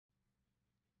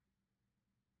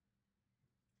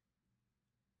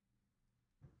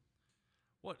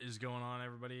What is going on,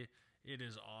 everybody? It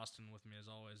is Austin. With me,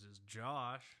 as always, is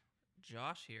Josh.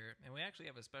 Josh here, and we actually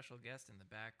have a special guest in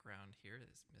the background here.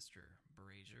 This Mr.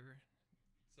 Brazier.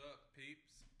 What's up,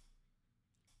 peeps?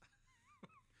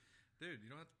 Dude, you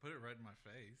don't have to put it right in my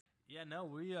face. Yeah, no,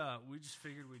 we just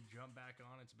figured we'd jump back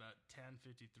on. It's about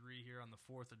 10:53 here on the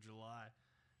 4th of July.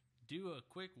 Do a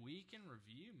quick weekend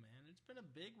review, man. It's been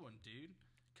a big one, dude.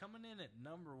 Coming in at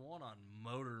number one on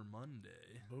Motor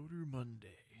Monday. Motor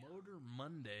Monday. Motor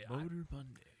Monday. Motor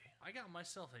Monday. I got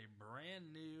myself a brand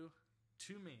new,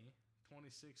 to me,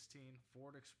 2016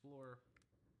 Ford Explorer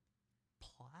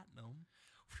Platinum.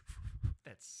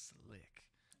 That's slick.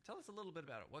 Tell us a little bit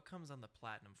about it. What comes on the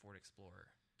Platinum Ford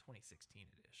Explorer 2016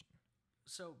 edition?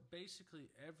 So basically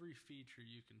every feature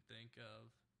you can think of: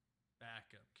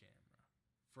 backup camera,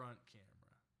 front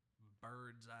camera,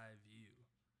 bird's eye view,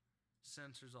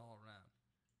 sensors all around,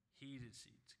 heated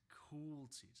seats,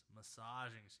 cooled seats,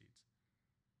 massaging seats,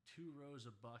 2 rows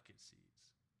of bucket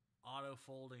seats, auto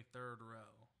folding third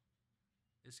row.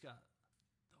 It's got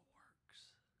the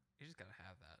works. You just got to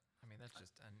have that. I mean, that's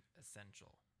just an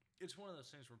essential. It's one of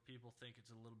those things where people think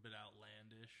it's a little bit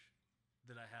outlandish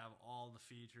that I have all the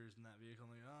features in that vehicle.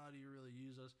 And like, oh, do you really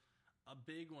use those? A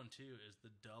big one, too, is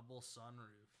the double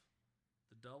sunroof.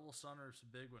 The double sunroof's a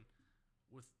big one.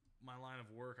 With my line of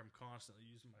work, I'm constantly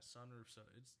using my sunroof, so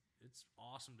it's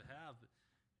awesome to have.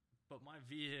 But my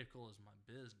vehicle is my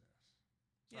business.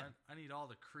 So Yeah. I need all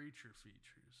the creature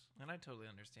features. And I totally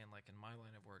understand, like in my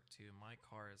line of work too, my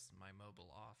car is my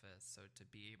mobile office. So to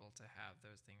be able to have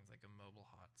those things like a mobile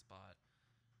hotspot,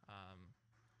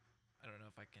 I don't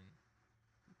know if I can.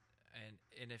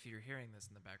 And if you're hearing this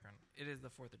in the background, it is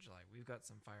the 4th of July. We've got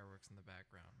some fireworks in the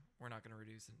background. We're not going to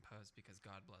reduce it in post because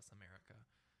God bless America.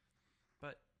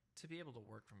 But to be able to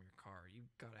work from your car,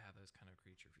 you've got to have those kind of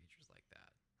creature features like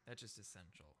that. That's just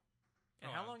essential. And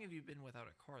how long have you been without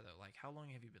a car, though? Like, how long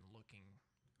have you been looking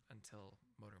until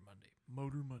Motor Monday?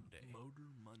 Motor Monday. Motor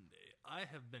Monday. I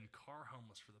have been car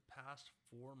homeless for the past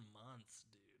 4 months,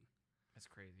 dude. That's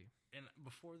crazy. And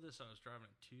before this, I was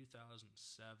driving a 2007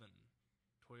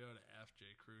 Toyota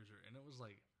FJ Cruiser, and it was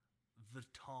like the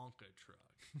Tonka truck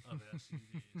of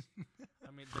SUVs.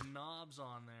 I mean, the knobs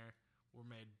on there were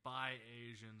made by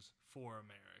Asians for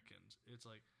Americans. It's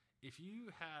like, if you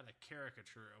had a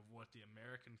caricature of what the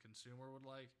American consumer would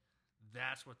like,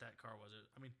 that's what that car was.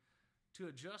 I mean, to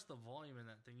adjust the volume in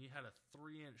that thing, you had a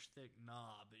 3-inch thick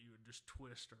knob that you would just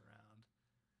twist around.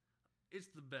 It's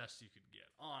the best you could get,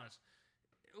 honest.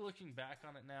 Looking back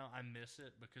on it now, I miss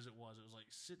it because it was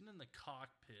like sitting in the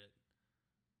cockpit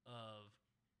of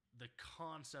the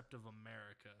concept of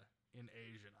America in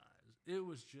Asian eyes. It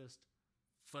was just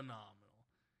phenomenal.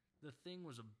 The thing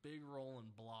was a big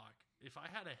rolling block. If I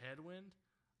had a headwind,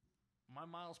 my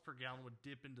miles per gallon would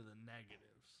dip into the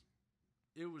negatives.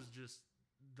 It was just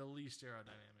the least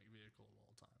aerodynamic vehicle of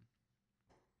all time.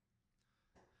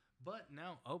 But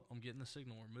now, I'm getting the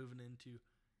signal. We're moving into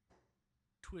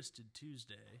Twisted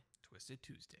Tuesday. Twisted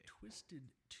Tuesday. Twisted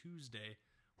Tuesday.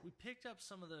 We picked up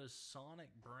some of those Sonic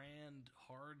brand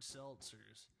hard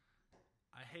seltzers.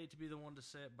 I hate to be the one to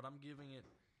say it, but I'm giving it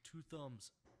 2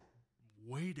 thumbs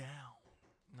way down.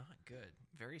 Not good.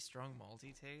 Very strong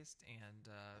malty taste, and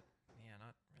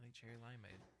not really cherry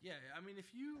limeade. Yeah, I mean,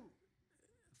 if you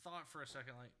thought for a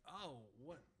second, like, oh,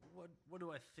 what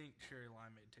do I think cherry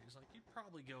limeade tastes like? You'd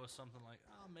probably go with something like,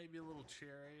 oh, maybe a little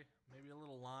cherry, maybe a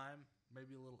little lime,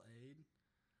 maybe a little aid.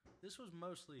 This was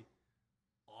mostly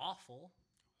awful.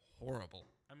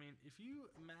 Horrible. I mean, if you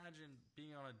imagine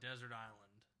being on a desert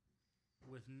island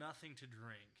with nothing to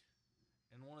drink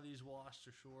and one of these washed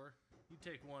ashore, you'd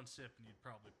take 1 sip and you'd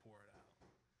probably pour it out.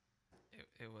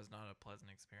 It was not a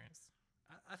pleasant experience.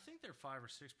 I think they're 5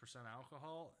 or 6%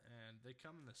 alcohol, and they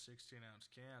come in the 16-ounce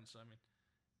can. So I mean,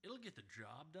 it'll get the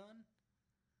job done,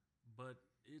 but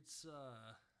it's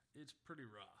pretty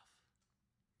rough.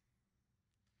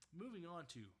 Moving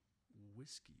on to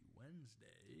Whiskey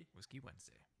Wednesday. Whiskey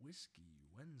Wednesday. Whiskey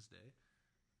Wednesday.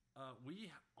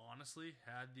 We honestly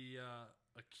had the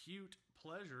acute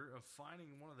pleasure of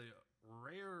finding one of the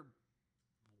rare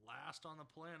last on the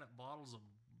planet bottles of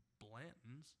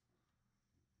Blanton's.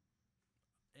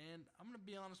 And I'm going to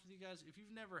be honest with you guys, if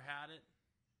you've never had it,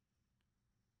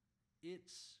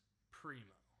 it's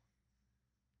primo.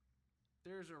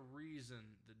 There's a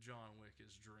reason that John Wick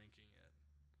is drinking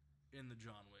it in the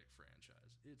John Wick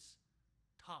franchise. It's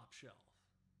top shelf,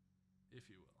 if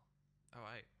you will. Oh,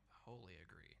 I wholly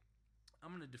agree.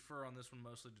 I'm going to defer on this one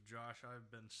mostly to Josh.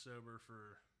 I've been sober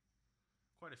for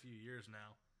quite a few years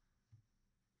now.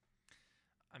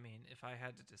 I mean, if I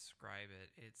had to describe it,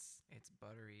 it's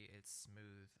buttery, it's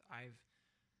smooth.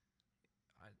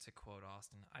 to quote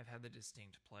Auston, I've had the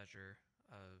distinct pleasure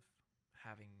of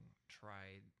having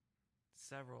tried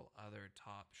several other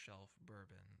top shelf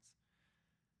bourbons.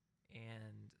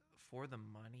 And for the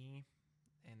money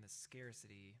and the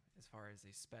scarcity, as far as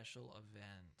a special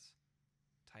event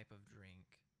type of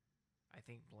drink, I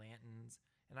think Blanton's,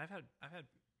 and I've had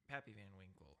Pappy Van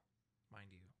Winkle,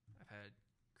 mind you. I've had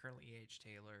currently E.H.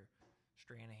 Taylor,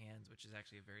 Stranahan's, which is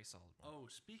actually a very solid one. Oh,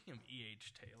 speaking of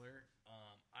E.H. Taylor,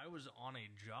 I was on a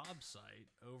job site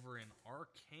over in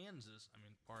Arkansas,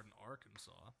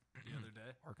 Arkansas, the other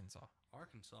day.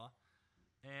 Arkansas.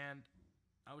 And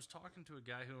I was talking to a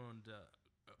guy who owned a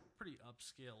pretty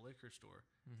upscale liquor store,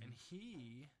 and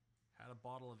he had a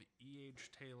bottle of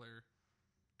E.H. Taylor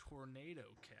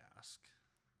Tornado cask.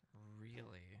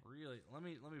 Really. Let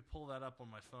me pull that up on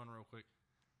my phone real quick.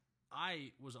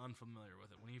 I was unfamiliar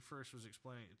with it when he first was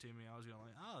explaining it to me. I was going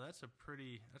like, "Oh, that's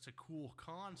a cool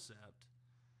concept."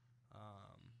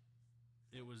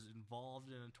 It was involved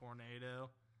in a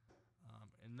tornado,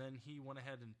 and then he went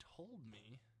ahead and told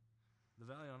me the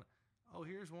value on it. Oh,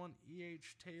 here's one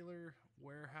E.H. Taylor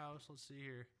warehouse. Let's see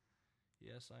here.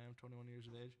 Yes, I am 21 years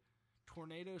of age.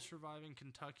 Tornado surviving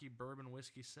Kentucky bourbon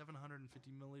whiskey,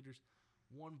 750 milliliters.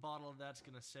 One bottle of that's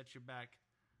going to set you back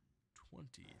 $20,000.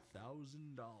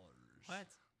 What?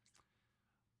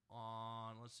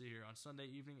 Let's see here. On Sunday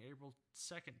evening, April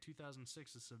 2nd,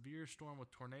 2006, a severe storm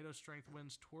with tornado-strength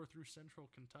winds tore through central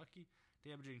Kentucky,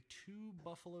 damaging 2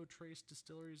 Buffalo Trace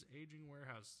Distilleries' aging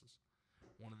warehouses.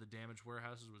 One of the damaged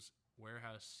warehouses was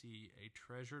Warehouse C, a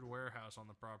treasured warehouse on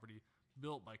the property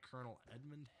built by Colonel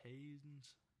Edmund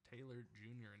Haynes Taylor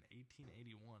Jr. in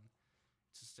 1881.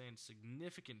 It sustained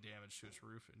significant damage to its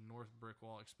roof and north brick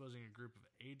wall, exposing a group of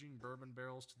aging bourbon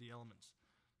barrels to the elements.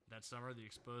 That summer, the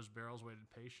exposed barrels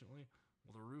waited patiently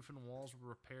while the roof and walls were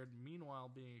repaired, meanwhile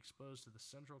being exposed to the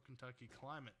central Kentucky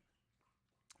climate.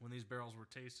 When these barrels were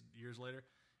tasted years later,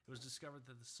 it was discovered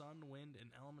that the sun, wind,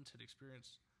 and elements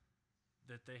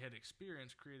they had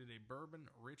experienced created a bourbon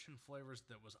rich in flavors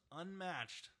that was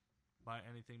unmatched by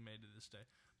anything made to this day.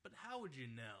 But how would you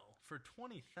know? For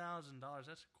 $20,000,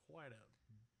 that's quite a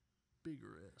big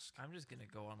risk. I'm just going to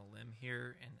go on a limb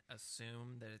here and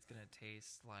assume that it's going to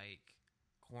taste like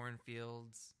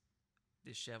cornfields,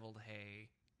 disheveled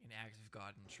hay, and Act of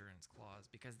God insurance clause,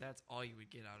 because that's all you would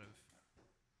get out of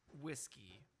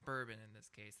whiskey, bourbon in this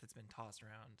case, that's been tossed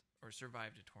around or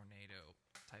survived a tornado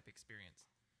type experience.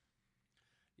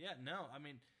 Yeah, no, I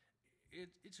mean,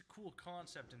 it's a cool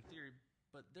concept in theory,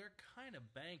 but they're kind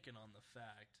of banking on the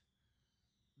fact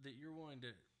that you're willing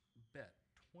to bet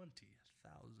 $20,000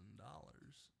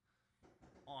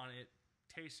 on it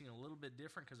tasting a little bit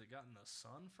different because it got in the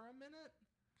sun for a minute.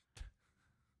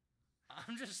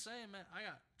 I'm just saying, man, I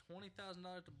got $20,000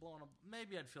 to blow on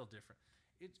maybe I'd feel different.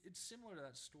 It's similar to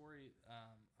that story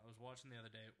I was watching the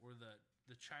other day where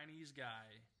the Chinese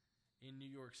guy in New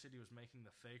York City was making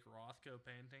the fake Rothko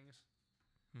paintings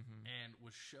and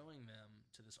was showing them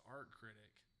to this art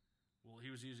critic. Well, he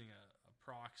was using a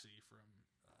proxy from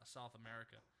South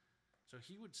America. So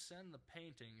he would send the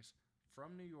paintings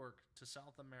from New York to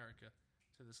South America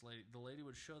to this lady. The lady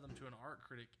would show them to an art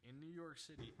critic in New York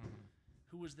City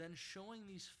who was then showing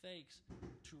these fakes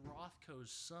to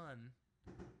Rothko's son,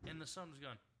 and the son was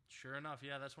going, "Sure enough,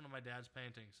 yeah, that's one of my dad's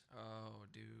paintings." Oh,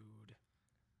 dude.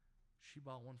 She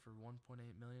bought one for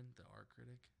 $1.8 million, the art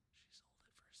critic. She sold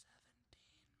it for $17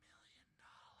 million.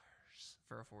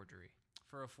 For a forgery.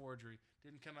 For a forgery.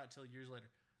 Didn't come out till years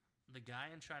later. The guy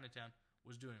in Chinatown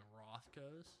was doing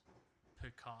Rothkos,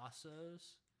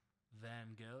 Picassos,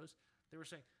 Van Goghs. They were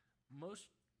saying most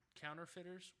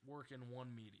counterfeiters work in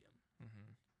one medium.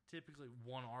 Typically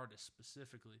one artist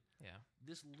specifically. Yeah.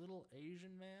 This little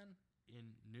Asian man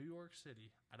in New York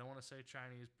City, I don't want to say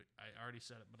Chinese, but I already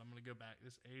said it, but I'm going to go back.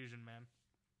 This Asian man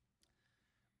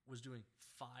was doing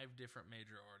 5 different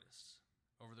major artists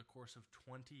over the course of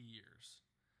 20 years.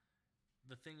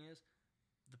 The thing is,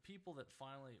 the people that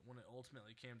finally, when it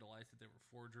ultimately came to light that they were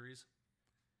forgeries,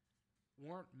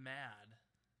 weren't mad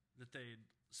that they'd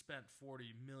spent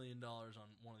 $40 million on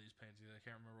one of these paintings. I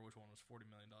can't remember which one was $40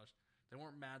 million. They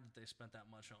weren't mad that they spent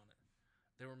that much on it.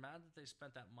 They were mad that they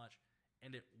spent that much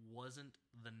and it wasn't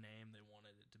the name they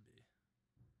wanted it to be.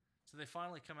 So they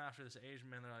finally come after this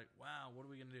Asian man. They're like, "Wow, what are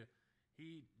we going to do?"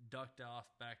 He ducked off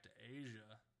back to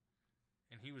Asia,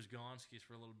 and he was gone skis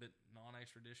for a little bit,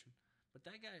 non-extradition. But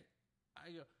that guy,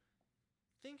 I go,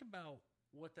 think about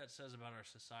what that says about our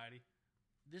society.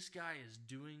 This guy is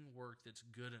doing work that's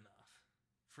good enough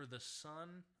for the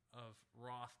son of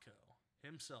Rothko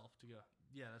himself to go,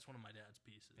 "Yeah, that's one of my dad's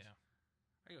pieces." Yeah.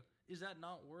 I go, is that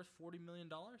not worth $40 million?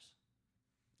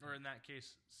 or in that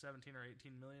case, $17 or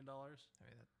 $18 million. I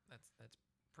mean, that's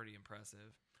pretty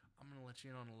impressive. I'm gonna let you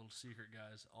in on a little secret,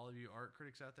 guys. All of you art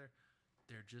critics out there,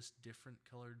 they're just different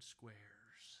colored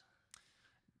squares.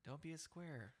 Don't be a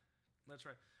square. That's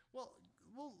right. Well,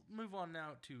 we'll move on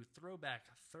now to Throwback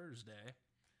Thursday.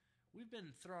 We've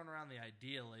been throwing around the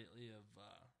idea lately of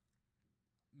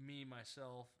me,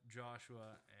 myself,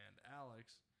 Joshua, and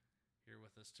Alex here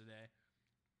with us today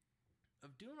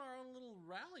of doing our own little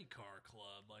rally car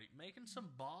club, like making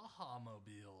some Baja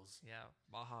mobiles. Yeah,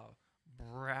 Baja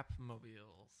Brap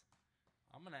mobiles.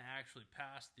 I'm going to actually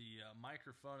pass the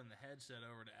microphone and the headset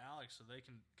over to Alex so they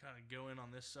can kind of go in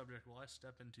on this subject while I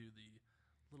step into the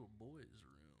little boys'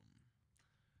 room.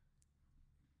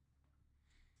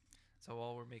 So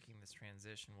while we're making this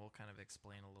transition, we'll kind of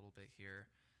explain a little bit here.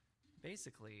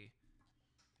 Basically,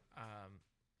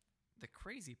 the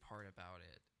crazy part about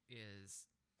it is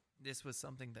this was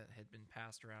something that had been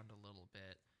passed around a little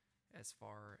bit as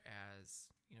far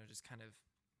as, just kind of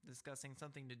discussing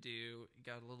something to do. You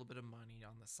got a little bit of money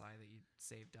on the side that you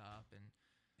saved up and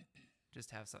just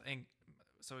have something.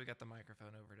 So we got the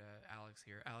microphone over to Alex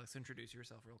here. Alex, introduce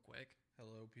yourself real quick.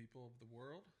 Hello, people of the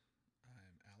world.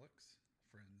 I'm Alex,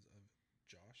 friends of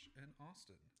Josh and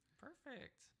Auston.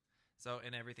 Perfect. So,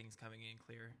 and everything's coming in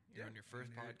clear. You're on your first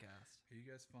podcast. Are you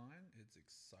guys fine? It's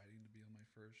exciting to be on my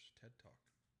first TED Talk.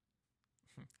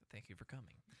 Thank you for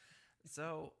coming.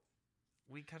 So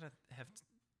we kind of have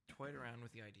toyed around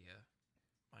with the idea,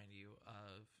 mind you,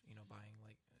 of, buying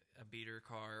like a beater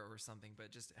car or something,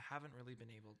 but just haven't really been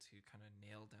able to kind of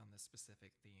nail down the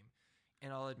specific theme.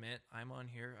 And I'll admit, I'm on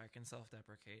here, I can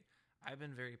self-deprecate. I've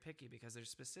been very picky because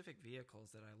there's specific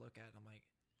vehicles that I look at and I'm like,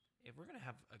 if we're going to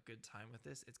have a good time with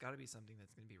this, it's got to be something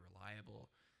that's going to be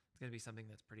reliable. It's going to be something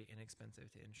that's pretty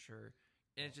inexpensive to insure.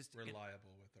 And it's just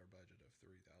reliable with our budget of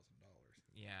 $3,000.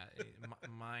 Yeah,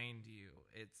 mind you,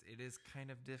 it is kind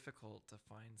of difficult to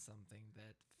find something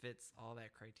that fits all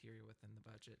that criteria within the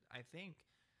budget. I think,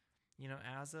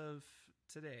 as of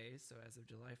today, so as of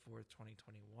July 4th,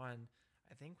 2021,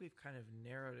 I think we've kind of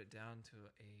narrowed it down to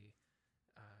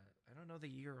I don't know the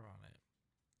year on it,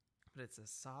 but it's a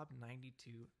Saab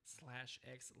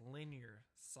 92/X linear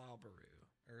Subaru.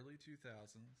 Early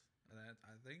 2000s, and I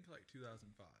think like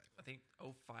 2005. I think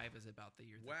 05 is about the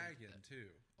year. Wagon,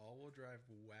 too. All-wheel drive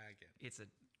wagon. It's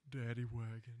a daddy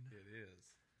wagon. It is.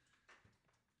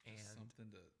 And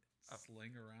something to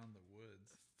sling around the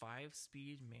woods.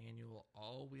 5-speed manual,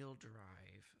 all-wheel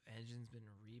drive. Engine's been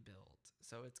rebuilt.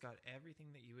 So it's got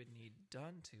everything that you would need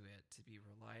done to it to be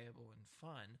reliable and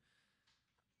fun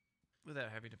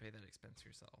without having to pay that expense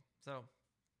yourself. So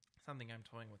something I'm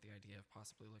toying with the idea of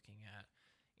possibly looking at.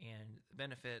 And the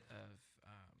benefit of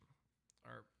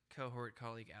our cohort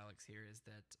colleague Alex here is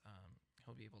that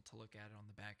he'll be able to look at it on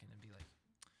the back end and be like,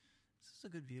 this is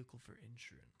a good vehicle for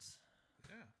insurance.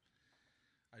 Yeah.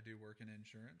 I do work in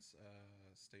insurance,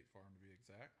 State Farm to be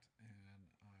exact, and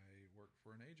I work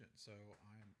for an agent. So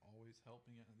I'm always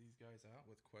helping these guys out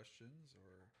with questions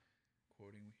or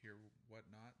quoting here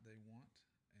whatnot they want.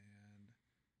 And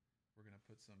we're going to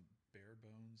put some bare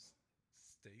bones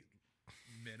state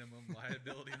minimum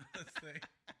liability on this thing.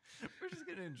 We're just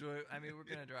going to enjoy it. I mean, we're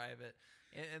going to drive it.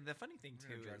 And the funny thing,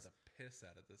 too, drive is the piss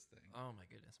out of this thing. Oh, my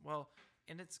goodness. Well,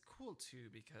 and it's cool,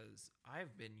 too, because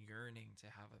I've been yearning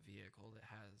to have a vehicle that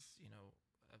has,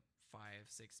 a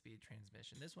 5-6-speed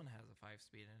transmission. This one has a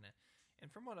 5-speed in it.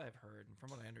 And from what I've heard and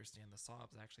from what I understand, the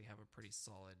Saabs actually have a pretty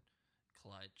solid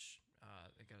clutch.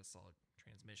 They got a solid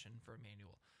transmission for a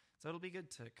manual. So it'll be good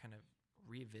to kind of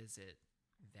revisit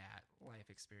that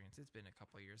life experience. It's been a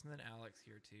couple of years. And then Alex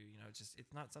here too,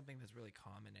 it's not something that's really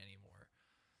common anymore.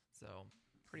 So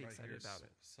pretty excited about it.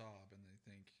 Saab, and they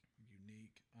think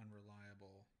unique,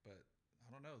 unreliable, but I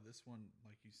don't know. This one,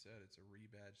 like you said, it's a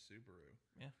rebadged Subaru.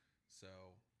 Yeah.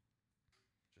 So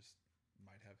just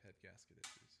might have head gasket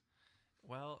issues.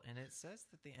 Well, and it says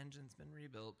that the engine's been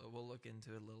rebuilt, but we'll look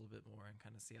into it a little bit more and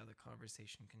kind of see how the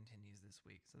conversation continues this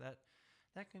week. So that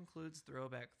concludes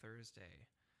Throwback Thursday.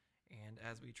 And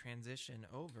as we transition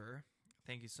over,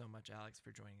 thank you so much, Alex,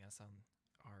 for joining us on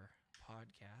our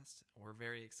podcast. We're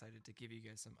very excited to give you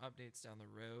guys some updates down the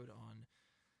road on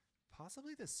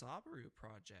possibly the Subaru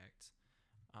project.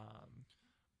 I'm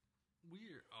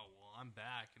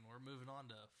back, and we're moving on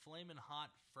to Flamin'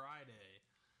 Hot Friday.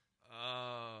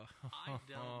 I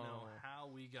don't know how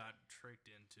we got tricked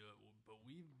into it, but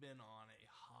we've been on a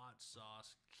hot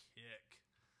sauce kick.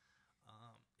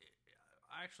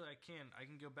 Actually, I can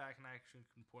go back and I actually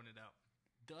can point it out.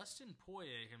 Dustin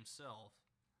Poirier himself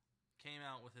came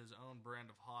out with his own brand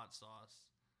of hot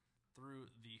sauce through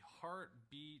the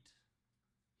Heartbeat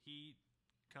Heat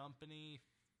Company.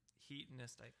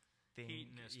 Heatonist, I think.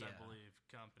 Heatonist, I believe,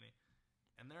 company,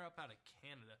 and they're up out of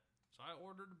Canada. So I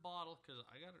ordered a bottle because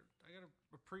I gotta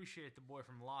appreciate the boy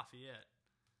from Lafayette,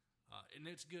 and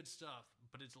it's good stuff,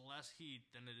 but it's less heat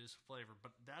than it is flavor.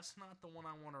 But that's not the one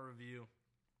I want to review.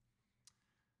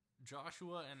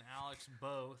 Joshua and Alex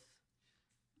both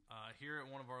here at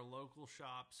one of our local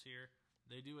shops here.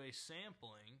 They do a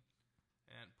sampling,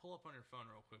 and pull up on your phone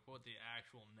real quick what the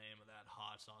actual name of that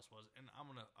hot sauce was. And I'm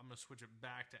gonna switch it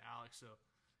back to Alex. So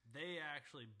they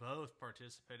actually both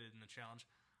participated in the challenge.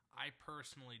 I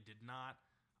personally did not.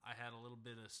 I had a little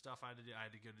bit of stuff I had to do. I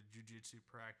had to go to jiu-jitsu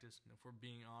practice. And if we're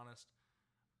being honest,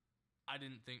 I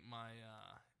didn't think my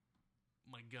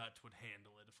guts would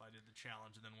handle it if I did the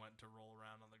challenge and then went to roll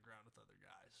around on the ground with other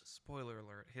guys. Spoiler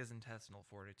alert, his intestinal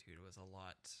fortitude was a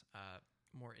lot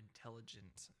more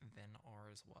intelligent than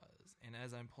ours was. And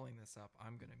as I'm pulling this up,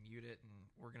 I'm going to mute it, and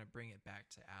we're going to bring it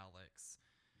back to Alex.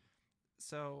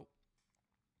 So,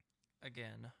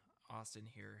 again, Auston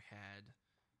here had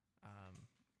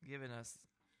given us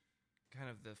kind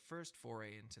of the first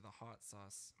foray into the hot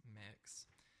sauce mix.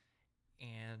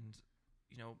 And,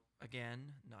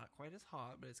 again, not quite as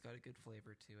hot, but it's got a good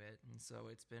flavor to it. And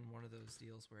so it's been one of those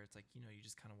deals where it's like, you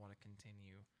just kind of want to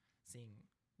continue seeing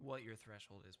what your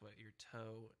threshold is, what your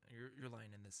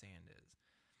line in the sand is.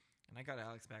 And I got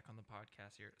Alex back on the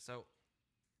podcast here. So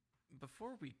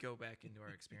before we go back into our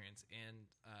experience and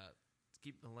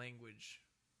keep the language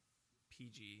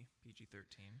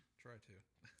PG-13. Try to.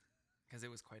 Because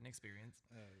it was quite an experience.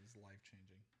 It was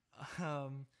life-changing.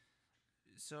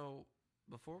 So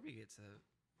before we get to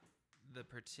the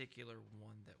particular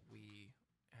one that we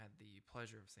had the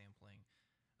pleasure of sampling,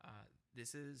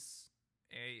 this is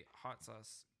a hot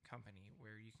sauce company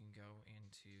where you can go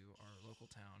into our local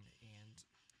town and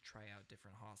try out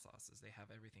different hot sauces. They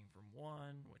have everything from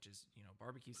 1, which is,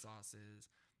 barbecue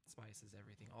sauces, spices,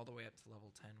 everything, all the way up to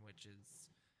level 10, which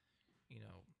is,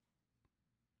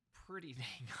 pretty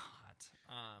dang hot.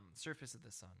 Surface of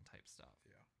the sun type stuff.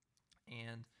 Yeah.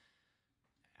 And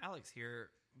Alex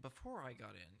here, before I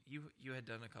got in, you had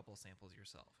done a couple samples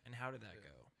yourself. And how did that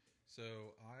go?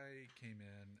 So I came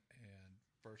in, and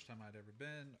first time I'd ever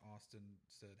been, Auston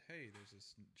said, hey, there's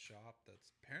this shop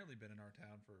that's apparently been in our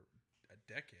town for a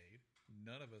decade.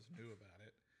 None of us knew about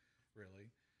it,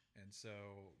 really. And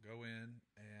so go in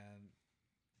and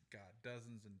got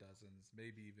dozens and dozens,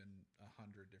 maybe even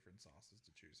 100 different sauces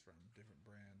to choose from, different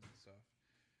brands and stuff.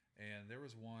 And there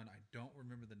was one, I don't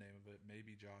remember the name of it.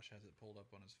 Maybe Josh has it pulled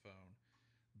up on his phone.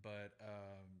 But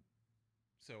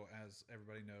so as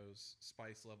everybody knows,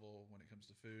 spice level when it comes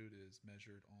to food is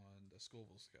measured on the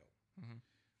Scoville scale. Mm-hmm.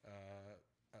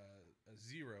 A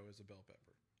 0 is a bell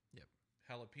pepper. Yep.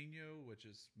 Jalapeno, which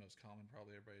is most common,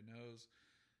 probably everybody knows,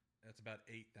 that's about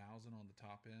 8,000 on the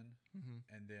top end. Mm-hmm.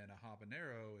 And then a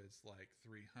habanero is like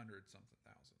 300 something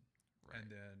thousand. Right. And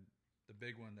then the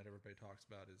big one that everybody talks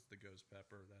about is the ghost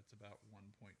pepper. That's about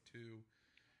 1.2.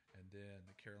 And then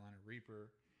the Carolina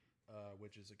Reaper,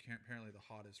 which is apparently the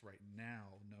hottest right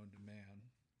now known to man,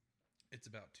 it's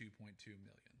about 2.2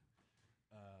 million.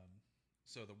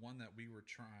 So the one that we were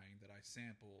trying that I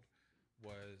sampled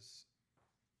was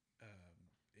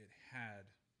it had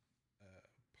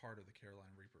part of the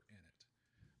Carolina Reaper in it,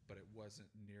 but it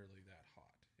wasn't nearly that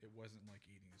hot. It wasn't like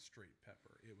eating a straight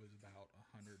pepper. It was about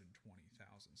 120,000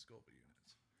 Scoville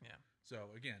units. Yeah. So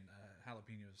again,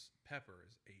 jalapenos pepper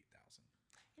is 8,000.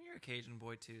 And you're a Cajun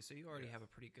boy too, so you already Yeah. have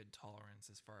a pretty good tolerance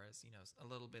as far as, a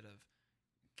little bit of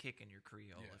kick in your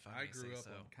Creole, Yeah, if I may grew up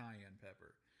say so. on cayenne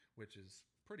pepper, which is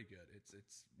pretty good.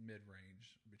 It's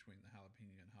mid-range between the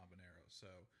jalapeno and habanero. So,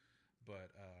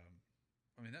 but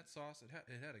that sauce, it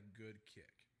had a good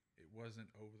kick. It wasn't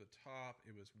over the top.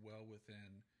 It was well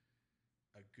within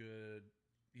a good,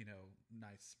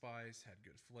 nice spice, had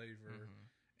good flavor.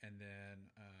 Mm-hmm. And then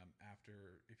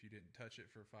after, if you didn't touch it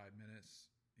for 5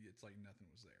 minutes, it's like nothing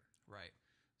was there. Right.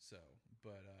 So,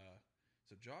 but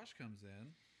so Josh comes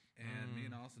in, and me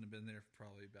and Auston have been there for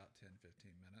probably about 10,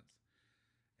 15 minutes.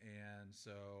 And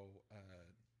so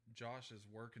Josh is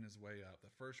working his way up.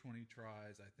 The first one he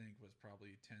tries, I think, was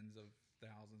probably tens of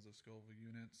thousands of Scoville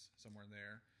units, somewhere in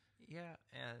there. Yeah,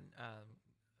 and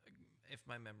if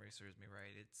my memory serves me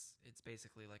right, it's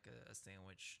basically like a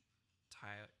sandwich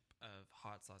type of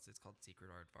hot sauce. It's called Secret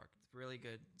Aardvark. It's really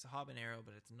good. It's a habanero,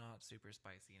 but it's not super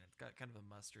spicy, and it's got kind of a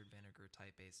mustard vinegar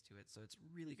type base to it, so it's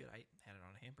really good. I had it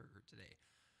on a hamburger today.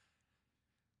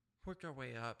 Worked our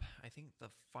way up. I think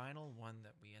the final one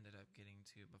that we ended up getting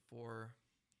to before,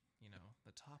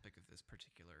 the topic of this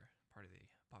particular part of the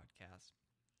podcast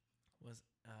was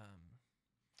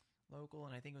local,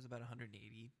 and I think it was about 180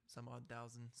 some odd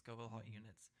thousand Scoville hot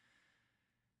units.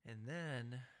 And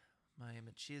then my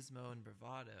machismo and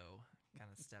bravado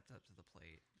kind of stepped up to the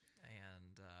plate.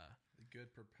 And The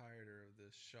good proprietor of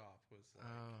this shop was like,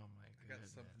 oh my I got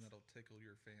goodness. something that'll tickle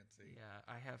your fancy. Yeah,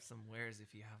 I have some wares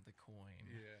if you have the coin.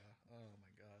 Yeah. Oh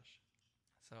my gosh.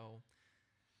 So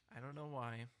I don't know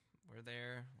why. We're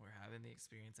there. We're having the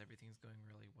experience. Everything's going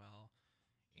really well.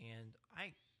 And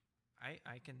I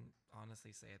can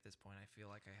honestly say at this point, I feel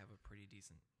like I have a pretty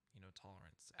decent,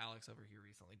 tolerance. Alex over here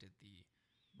recently did the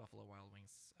Buffalo Wild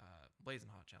Wings Blazing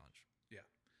Hot Challenge. Yeah.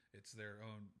 It's their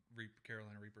own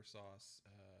Carolina Reaper sauce.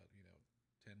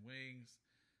 10 wings,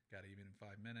 got even in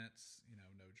 5 minutes.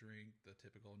 No drink, the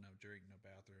typical no drink, no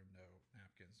bathroom, no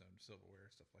napkins, no silverware,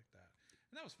 stuff like that.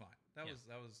 And that was fine. That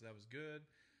was good.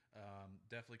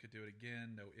 Definitely could do it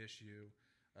again, no issue.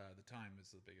 The time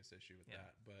is the biggest issue with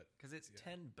that, but because it's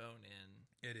 10 bone-in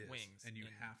wings, and you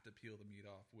have to peel the meat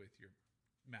off with your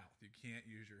mouth. You can't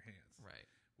use your hands, right?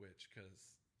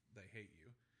 Because they hate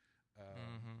you.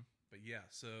 But yeah,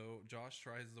 so Josh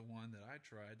tries the one that I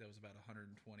tried that was about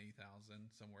 120,000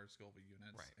 somewhere Scoville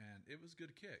units, right? And it was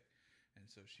good kick. And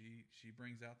so she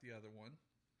brings out the other one,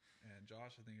 and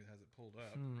Josh, I think, has it pulled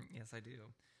up. Yes, I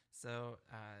do. So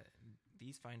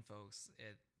these fine folks,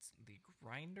 it's the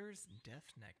Grinder's Death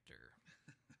Nectar,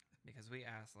 because we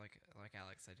asked, like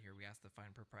Alex said here, we asked the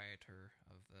fine proprietor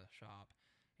of the shop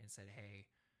and said, hey,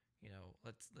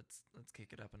 let's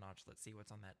kick it up a notch. Let's see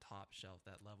what's on that top shelf,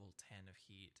 that level 10 of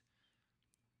heat.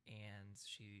 And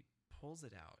she pulls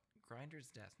it out,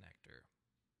 Grinder's Death Nectar.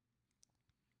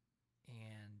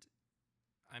 And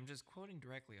I'm just quoting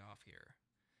directly off here.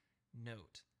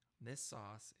 Note, this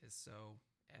sauce is so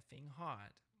effing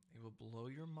hot, it will blow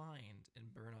your mind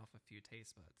and burn off a few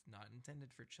taste buds. Not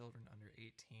intended for children under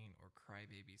 18 or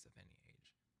crybabies of any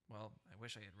age. Well, I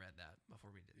wish I had read that before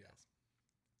we did this.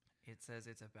 It says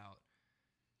it's about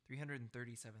 337,000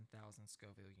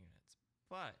 Scoville units,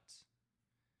 but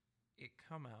it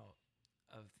come out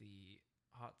of the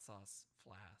hot sauce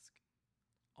flask.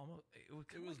 Almost, it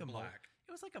was like black.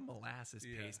 It was like a molasses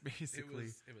paste,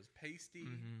 basically. It was pasty.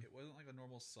 It wasn't like a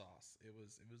normal sauce. It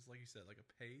was like you said, like a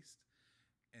paste,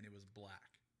 and it was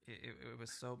black. It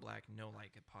was so black, no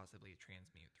light could possibly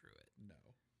transmute through it. No.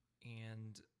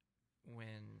 And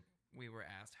when we were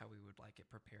asked how we would like it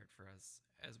prepared for us,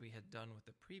 as we had done with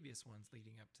the previous ones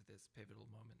leading up to this pivotal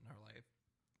moment in our life,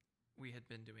 we had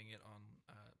been doing it on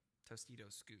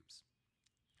Tostitos scoops.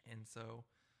 And so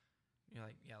you're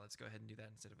like, yeah, let's go ahead and do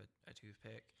that instead of a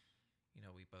toothpick.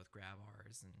 We both grab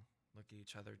ours and look at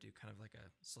each other, do kind of like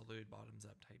a salute bottoms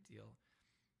up type deal.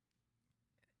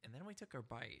 And then we took our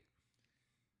bite.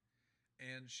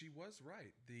 And she was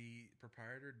right. The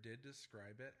proprietor did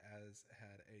describe it as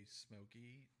had a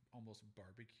smoky, almost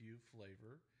barbecue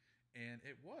flavor. And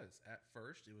it was. At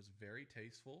first, it was very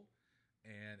tasteful,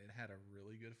 and it had a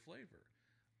really good flavor.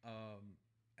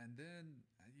 And then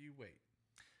you wait.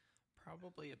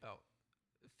 Probably about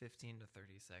 15 to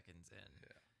 30 seconds in.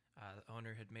 Yeah. The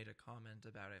owner had made a comment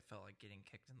about it felt like getting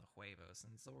kicked in the huevos.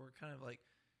 And so we're kind of like,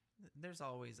 there's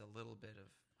always a little bit of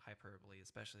hyperbole,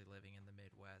 especially living in the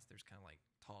Midwest. There's kind of like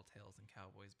tall tales and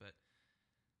cowboys, but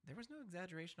there was no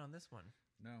exaggeration on this one.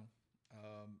 No.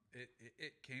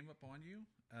 It came upon you,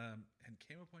 and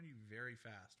came upon you very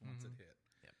fast once it hit.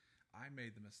 Yep. I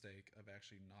made the mistake of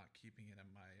actually not keeping it in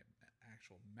my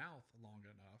actual mouth long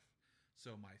enough,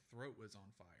 so my throat was on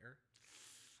fire.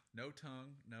 No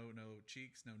tongue, no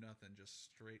cheeks, no nothing. Just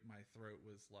straight, my throat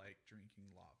was like drinking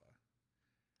lava.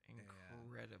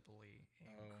 Incredibly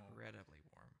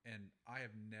warm. And I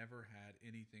have never had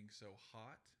anything so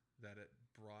hot that it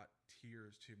brought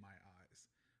tears to my eyes.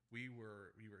 We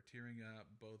were tearing up,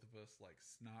 both of us, like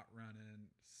snot running,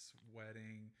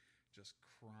 sweating, just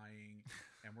crying,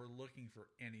 and we're looking for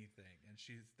anything. And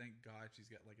thank God she's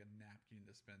got like a napkin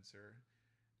dispenser.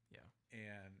 Yeah.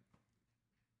 And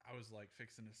I was like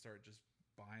fixing to start just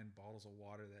buying bottles of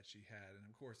water that she had. And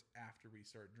of course, after we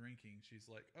start drinking, she's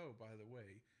like, oh, by the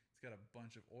way, it's got a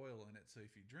bunch of oil in it. So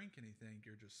if you drink anything,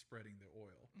 you're just spreading the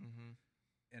oil. Mm-hmm.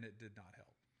 And it did not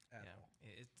help at all.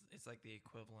 It's like the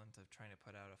equivalent of trying to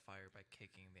put out a fire by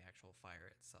kicking the actual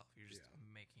fire itself. You're just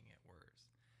making it worse.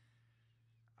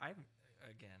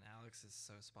 Again, Alex is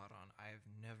so spot on. I've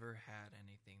never had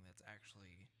anything that's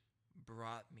actually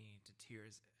brought me to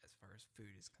tears as far as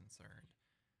food is concerned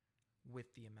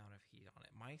with the amount of heat on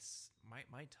it. My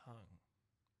tongue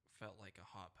felt like a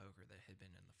hot poker that had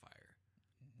been in the fire.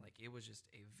 Mm-hmm. Like it was just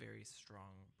a very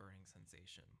strong burning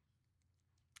sensation.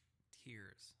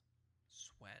 Tears,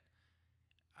 sweat.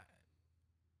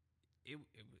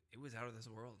 It was out of this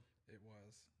world. It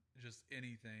was. Just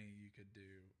anything you could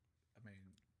do. I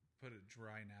mean, put a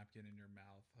dry napkin in your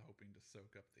mouth hoping to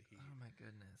soak up the heat. Oh my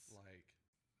goodness. Like,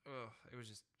 ugh, it was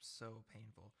just so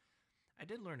painful. I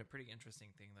did learn a pretty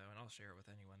interesting thing though, and I'll share it with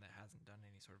anyone that hasn't done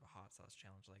any sort of a hot sauce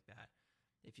challenge like that.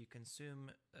 If you consume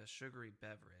a sugary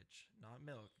beverage, not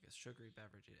milk, a sugary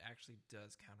beverage, it actually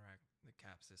does counteract the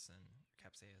capsaicin.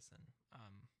 Because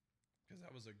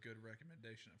that was a good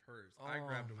recommendation of hers. Oh I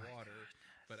grabbed a my water, goodness.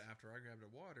 but after I grabbed a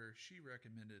water, she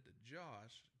recommended to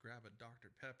Josh grab a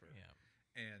Dr. Pepper. Yeah.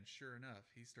 And sure enough,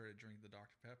 he started drinking the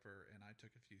Dr. Pepper, and I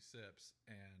took a few sips,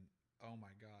 and oh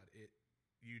my God,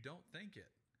 you don't think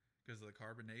it because of the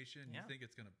carbonation. Yeah. You think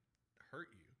it's going to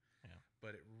hurt you. Yeah.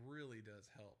 But it really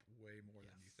does help way more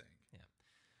than you think. Yeah.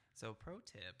 So, pro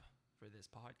tip for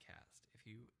this podcast: if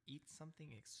you eat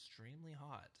something extremely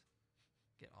hot,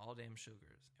 get all damn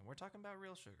sugars, and we're talking about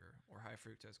real sugar or high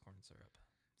fructose corn syrup.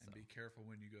 And be careful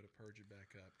when you go to purge it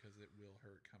back up because it will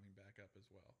hurt coming back up as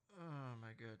well. Oh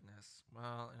my goodness.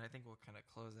 Well, and I think we'll kind of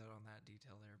close out on that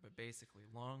detail there. But basically,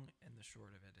 long and the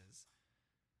short of it is,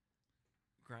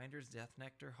 Grinder's Death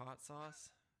Nectar hot sauce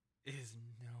is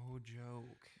no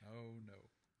joke. No.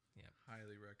 Yep.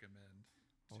 Highly recommend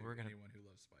Well, to anyone who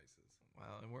loves spices.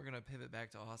 Well, and we're gonna pivot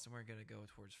back to Austin. We're gonna go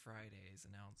towards Friday's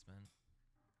announcement.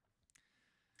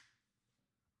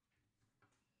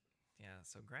 Yeah,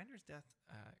 so Grinder's Death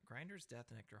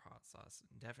Nectar hot sauce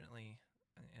definitely,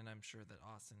 and I'm sure that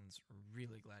Austin's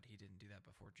really glad he didn't do that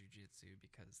before jiu-jitsu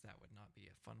because that would not be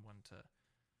a fun one to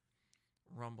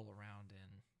rumble around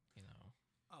in, you know.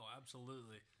 Oh,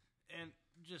 absolutely. And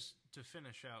just to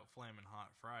finish out Flamin'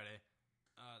 Hot Friday,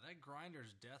 that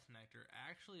Grinder's Death Nectar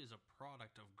actually is a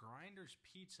product of Grinder's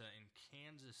Pizza in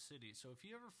Kansas City. So if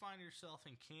you ever find yourself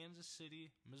in Kansas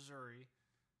City, Missouri,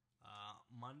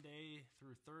 Monday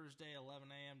through Thursday,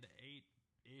 11 a.m. to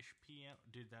 8-ish p.m.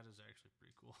 Dude, that is actually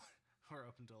pretty cool. We're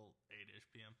up until 8-ish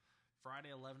p.m.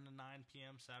 Friday, 11 to 9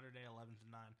 p.m. Saturday, 11 to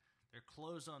 9. They're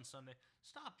closed on Sunday.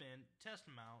 Stop in, test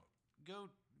them out.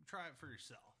 Go try it for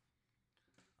yourself.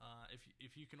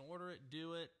 If you can order it,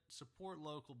 do it. Support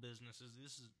local businesses.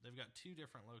 They've got 2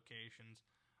 different locations.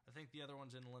 I think the other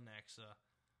one's in Lenexa.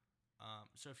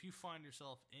 So if you find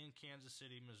yourself in Kansas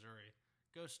City, Missouri,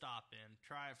 go stop in,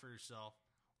 try it for yourself.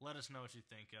 Let us know what you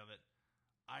think of it.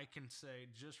 I can say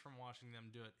just from watching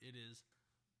them do it, it is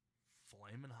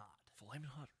flaming hot. Flaming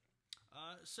hot.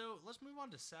 So let's move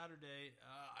on to Saturday.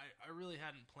 I really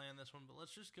hadn't planned this one, but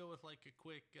let's just go with like a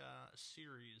quick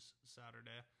series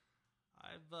Saturday.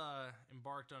 I've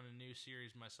embarked on a new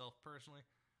series myself personally.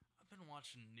 I've been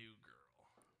watching New Girl.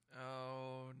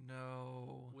 Oh,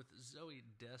 no. With Zoe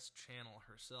Deschanel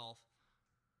herself.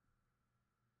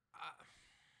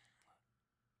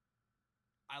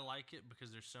 I like it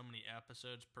because there's so many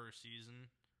episodes per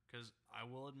season. Because I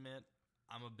will admit,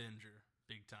 I'm a binger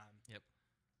big time. Yep.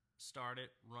 Start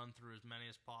it, run through as many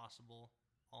as possible.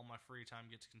 All my free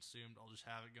time gets consumed. I'll just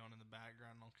have it going in the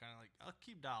background. And I'll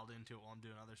keep dialed into it while I'm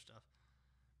doing other stuff.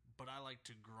 But I like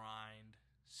to grind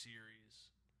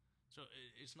series. So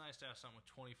it's nice to have something with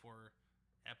 24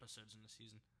 episodes in the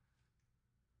season.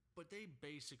 But they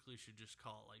basically should just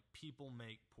call it like people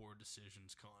make poor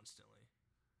decisions constantly.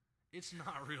 It's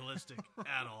not realistic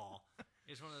at all.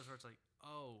 It's one of those where it's like,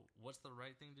 oh, what's the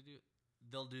right thing to do?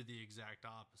 They'll do the exact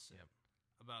opposite. Yep.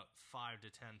 About 5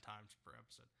 to 10 times per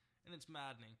episode. And it's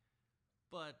maddening.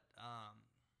 But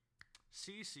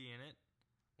Cece in it,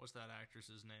 what's that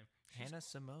actress's name? Hannah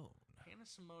Simone. Hannah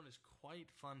Simone is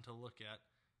quite fun to look at.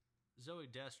 Zoe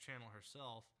Deschanel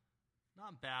herself,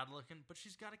 not bad looking, but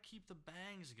she's got to keep the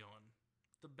bangs going.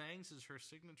 The bangs is her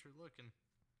signature look, and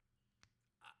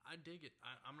I dig it.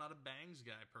 I'm not a bangs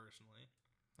guy personally.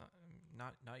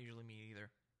 Not usually me either.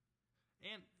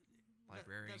 And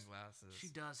librarian glasses.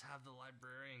 She does have the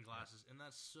librarian glasses, and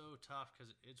that's so tough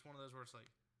because it's one of those where it's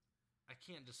like, I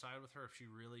can't decide with her if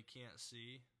she really can't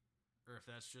see or if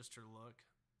that's just her look,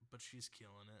 but she's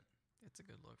killing it. It's a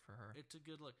good look for her. It's a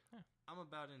good look. Yeah. I'm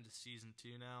about into season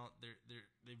 2 now.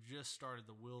 They've just started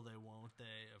the will they won't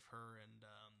they of her and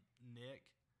Nick.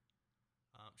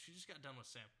 She just got done with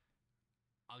Sam.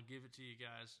 I'll give it to you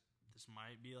guys. This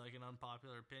might be like an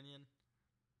unpopular opinion,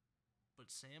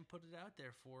 but Sam put it out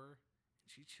there for her, and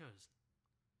she chose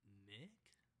Nick.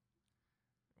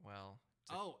 Well.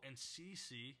 And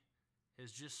Cece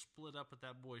has just split up with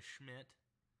that boy Schmidt.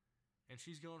 And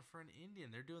she's going for an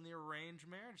Indian. They're doing the arranged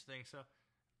marriage thing. So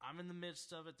I'm in the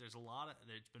midst of it. There's a lot of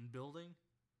it's been building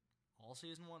all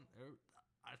season 1.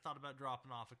 I thought about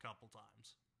dropping off a couple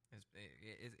times.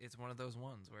 It's one of those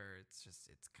ones where it's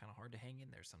kind of hard to hang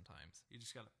in there sometimes. You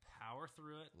just got to power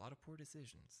through it. A lot of poor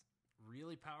decisions.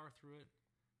 Really power through it.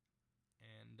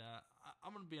 And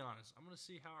I'm going to be honest. I'm going to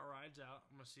see how it rides out.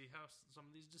 I'm going to see how some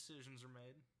of these decisions are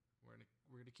made.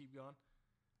 We're gonna keep going.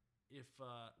 If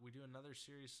we do another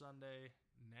series Sunday,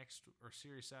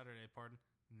 Series Saturday, pardon,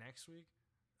 next week,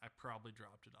 I probably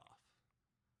dropped it off.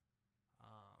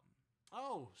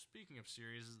 Speaking of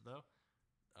series, though,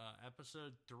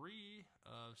 episode 3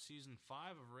 of season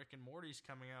 5 of Rick and Morty's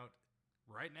coming out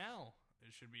right now.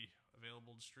 It should be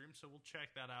available to stream, so we'll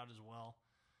check that out as well.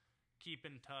 Keep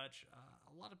in touch.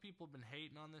 A lot of people have been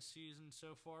hating on this season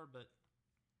so far, but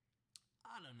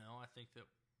I don't know. I think that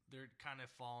they're kind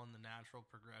of following the natural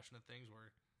progression of things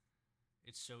where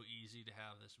it's so easy to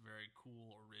have this very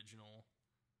cool, original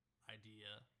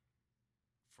idea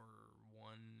for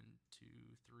 1,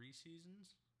 2, 3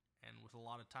 seasons, and with a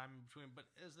lot of time in between.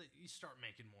 But as you start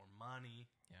making more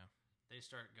money, they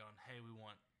start going, hey, we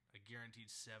want a guaranteed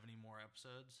 70 more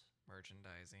episodes.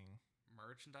 Merchandise,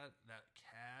 that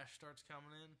cash starts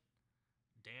coming in.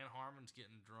 Dan Harmon's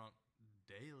getting drunk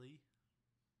daily.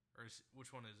 Or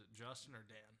which one is it, Justin or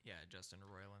Dan? Yeah, Justin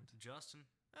Roiland. Justin.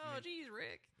 Oh, geez,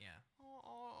 Rick. Yeah.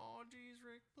 Oh, geez,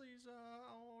 Rick, please,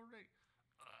 Rick.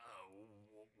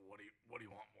 What do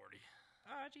you want, Morty?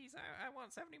 Oh, geez, I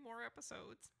want 70 more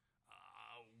episodes.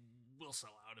 We'll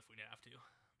sell out if we have to,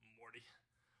 Morty.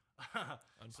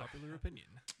 Unpopular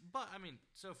opinion. But, I mean,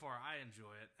 so far, I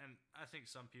enjoy it. And I think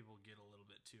some people get a little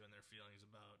bit, too, in their feelings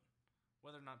about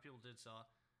whether or not people did sell it.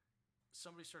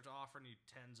 Somebody starts offering you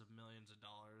tens of millions of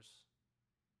dollars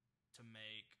to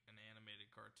make an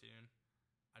animated cartoon.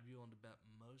 I'd be willing to bet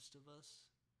most of us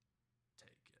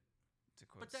take it. To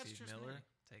quote Steve Miller,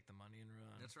 take the money and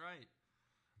run. That's right.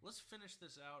 Let's finish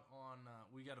this out on,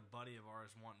 we got a buddy of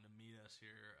ours wanting to meet us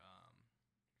here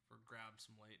for grab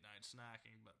some late night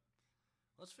snacking, but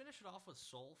let's finish it off with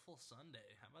Soulful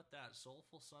Sunday. How about that?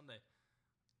 Soulful Sunday.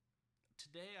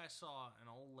 Today I saw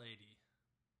an old lady,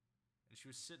 and she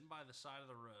was sitting by the side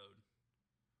of the road.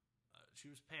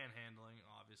 She was panhandling,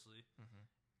 obviously,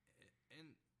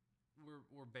 and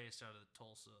we're based out of the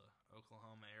Tulsa,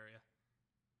 Oklahoma area.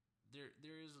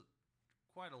 There is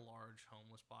quite a large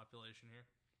homeless population here,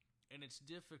 and it's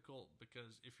difficult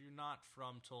because if you're not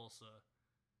from Tulsa,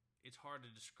 it's hard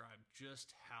to describe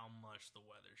just how much the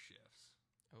weather shifts.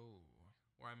 Oh.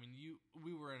 Where, I mean,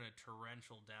 we were in a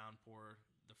torrential downpour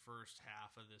the first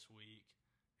half of this week,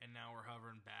 and now we're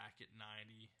hovering back at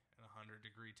 90 and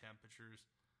 100-degree temperatures.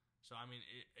 So, I mean,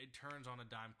 it turns on a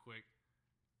dime quick.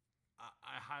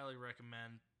 I highly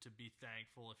recommend to be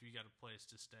thankful if you got a place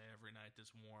to stay every night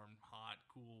that's warm, hot,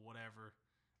 cool, whatever.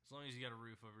 As long as you got a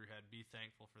roof over your head, be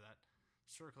thankful for that.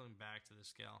 Circling back to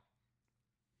this gal,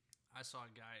 I saw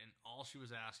a guy, and all she was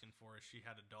asking for is she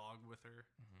had a dog with her,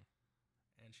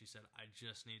 and she said, I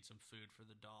just need some food for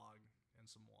the dog and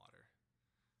some water.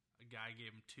 A guy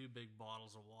gave him 2 big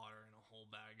bottles of water and a whole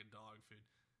bag of dog food.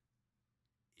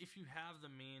 If you have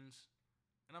the means,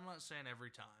 and I'm not saying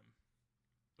every time,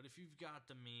 but if you've got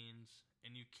the means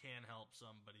and you can help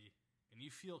somebody and you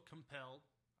feel compelled,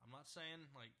 I'm not saying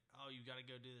like, oh, you got to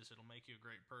go do this, it'll make you a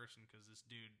great person because this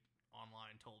dude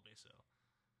online told me so.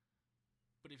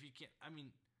 But if you can't, I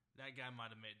mean, that guy might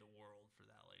have made the world for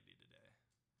that lady today.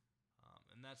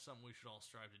 And that's something we should all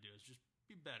strive to do, is just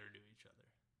be better to each other.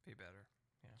 Be better.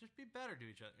 Yeah. Just be better to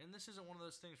each other. And this isn't one of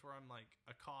those things where I'm like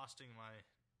accosting my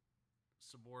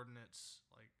subordinates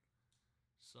like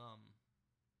some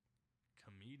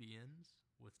comedians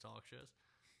with talk shows.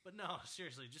 But no,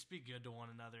 seriously, just be good to one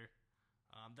another.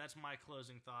 That's my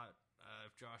closing thought.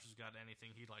 If Josh has got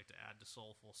anything he'd like to add to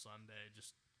Soulful Sunday,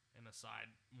 just an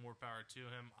aside, more power to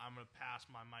him. I'm going to pass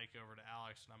my mic over to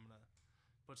Alex, and I'm going to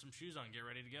put some shoes on, get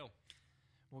ready to go.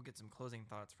 We'll get some closing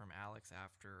thoughts from Alex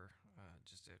after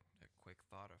just a quick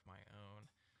thought of my own.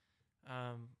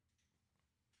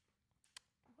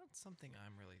 What's something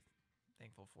I'm really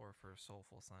thankful for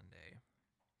Soulful Sunday?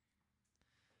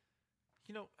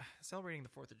 You know, celebrating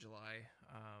the 4th of July,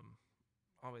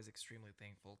 always extremely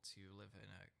thankful to live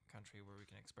in a country where we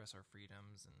can express our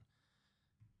freedoms and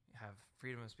have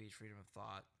freedom of speech, freedom of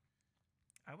thought.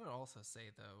 I would also say,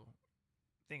 though,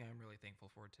 the thing I'm really thankful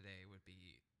for today would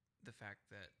be the fact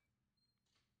that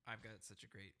I've got such a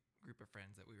great group of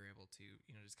friends that we were able to,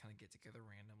 you know, just kind of get together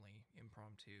randomly,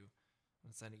 impromptu,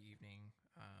 on Sunday evening,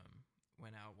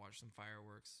 went out, watched some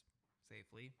fireworks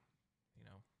safely. You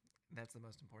know, that's the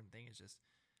most important thing, is just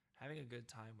having a good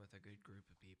time with a good group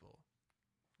of people.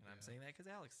 And I'm saying that because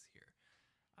Alex is here.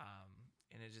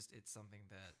 And it's something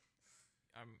that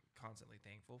I'm constantly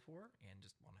thankful for and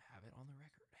just want to have it on the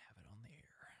record, have it on the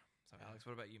air. So, Alex,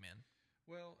 what about you, man?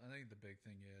 Well, I think the big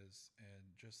thing is, and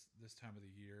just this time of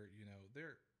the year, you know,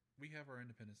 we have our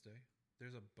Independence Day.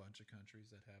 There's a bunch of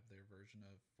countries that have their version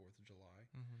of 4th of July.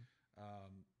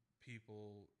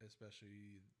 People,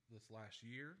 especially this last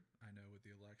year, I know with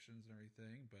the elections and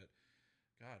everything, but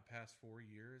God, past 4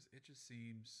 years, it just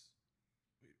seems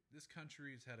this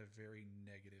country's had a very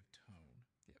negative tone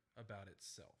Yep. about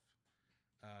itself.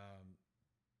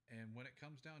 And when it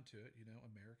comes down to it,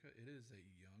 America, it is a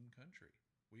young country.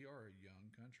 We are a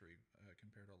young country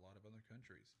compared to a lot of other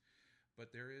countries.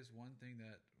 But there is one thing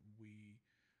that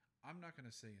I'm not going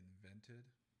to say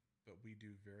invented, but we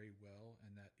do very well,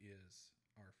 and that is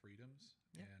our freedoms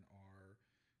Yeah. and our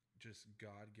just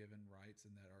God-given rights,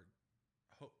 and that our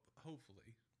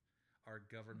hopefully our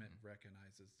government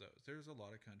recognizes those. There's a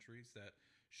lot of countries that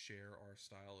share our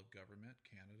style of government: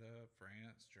 Canada,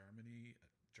 France, Germany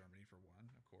for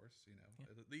one, of course.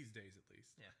 These days at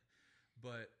least. Yeah.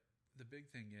 But the big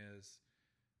thing is,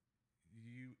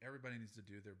 everybody needs to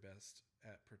do their best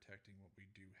at protecting what we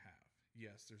do have.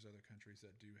 Yes, there's other countries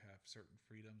that do have certain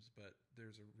freedoms, but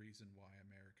there's a reason why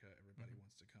everybody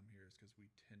wants to come here, is because we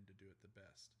tend to do it the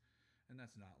best. And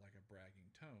that's not like a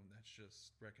bragging tone. That's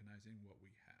just recognizing what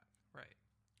we have. Right.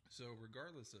 So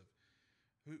regardless of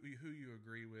who you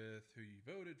agree with, who you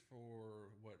voted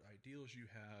for, what ideals you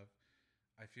have,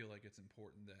 I feel like it's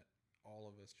important that all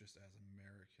of us, just as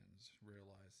Americans,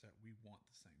 realize that we want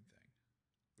the same thing.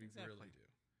 We really do.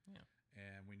 Yeah.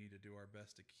 And we need to do our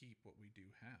best to keep what we do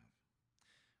have.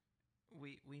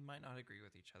 We might not agree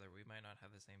with each other. We might not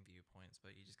have the same viewpoints,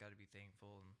 but you just got to be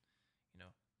thankful and,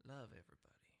 love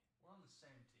everybody. We're on the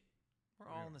same team. We're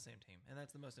all on the same team, and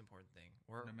that's the most important thing.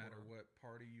 No matter what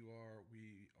party you are,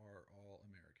 we are all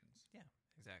Americans. Yeah,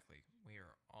 exactly. We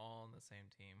are all on the same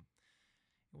team.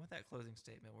 And with that closing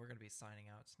statement, we're going to be signing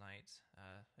out tonight.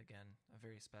 Again, a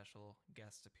very special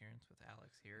guest appearance with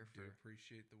Alex here. I do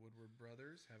appreciate the Woodward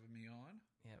brothers having me on.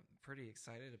 Yeah, pretty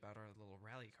excited about our little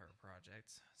rally car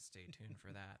project. Stay tuned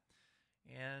for that.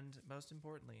 And most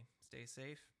importantly, stay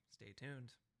safe, stay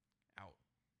tuned. Out.